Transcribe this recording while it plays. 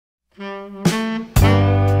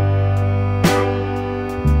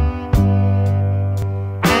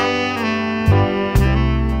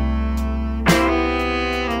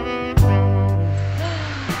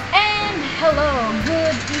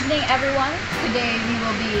today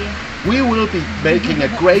we will be making a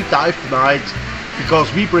great dive tonight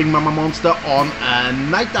because we bring Mama Monster on a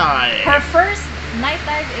night dive. her first night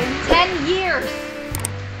dive in 10 years.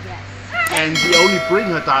 Yes. And we only bring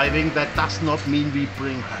her diving, that does not mean we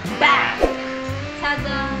bring her Back.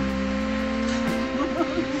 Ta-da.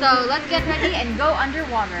 So let's get ready and go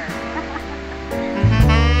underwater.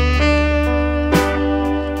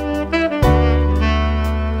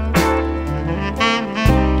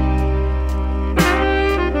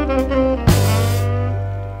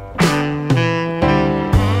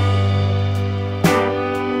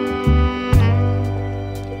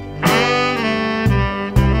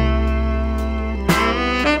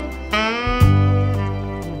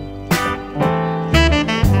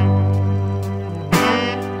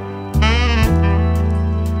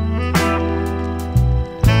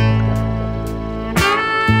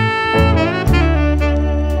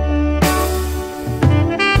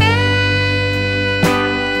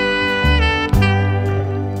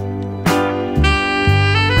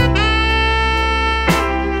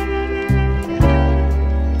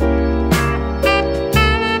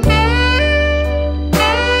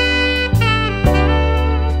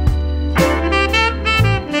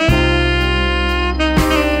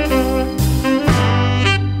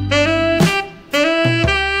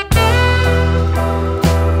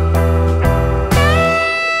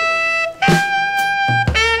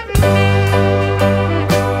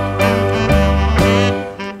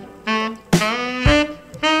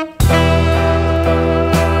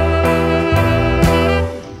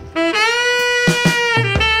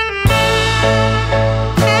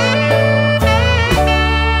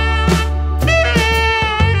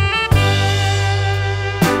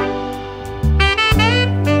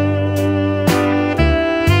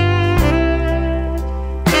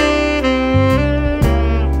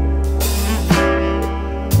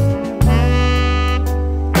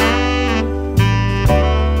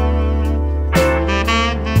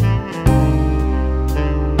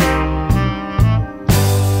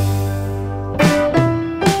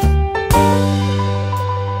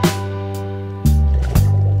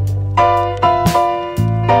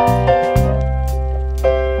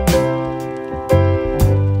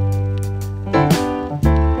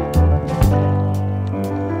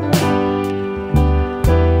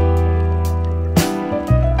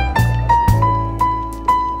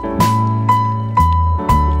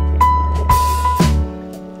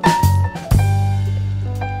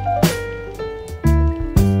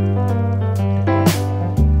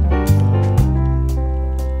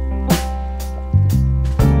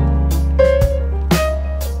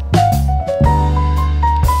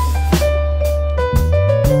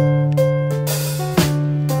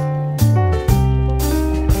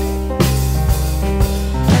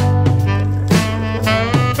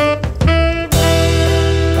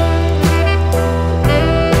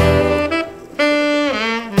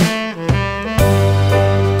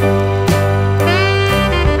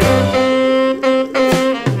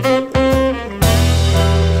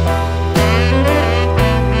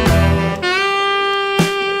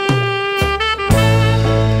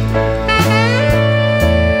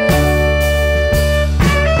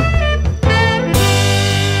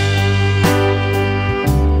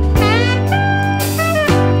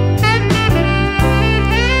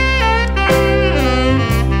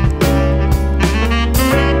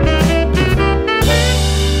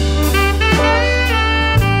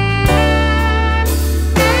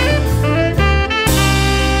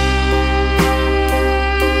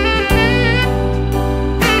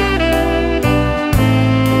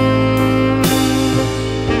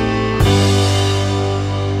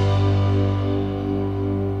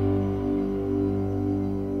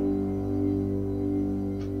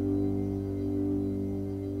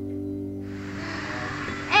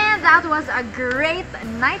 That was a great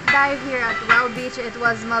night dive here at Wellbeach. It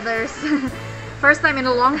was Mother's first time in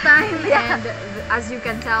a long time, and as you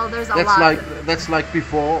can tell, there's a lot. That's like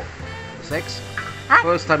before sex,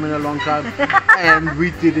 first time in a long time, and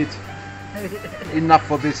we did it. Enough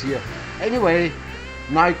for this year. Anyway,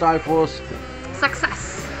 night dive was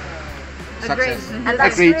success. Agreed. And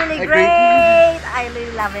that's Agreed. really Agreed. great. I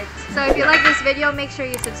really love it. So if you like this video, make sure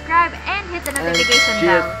you subscribe and hit the notification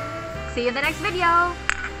bell. See you in the next video.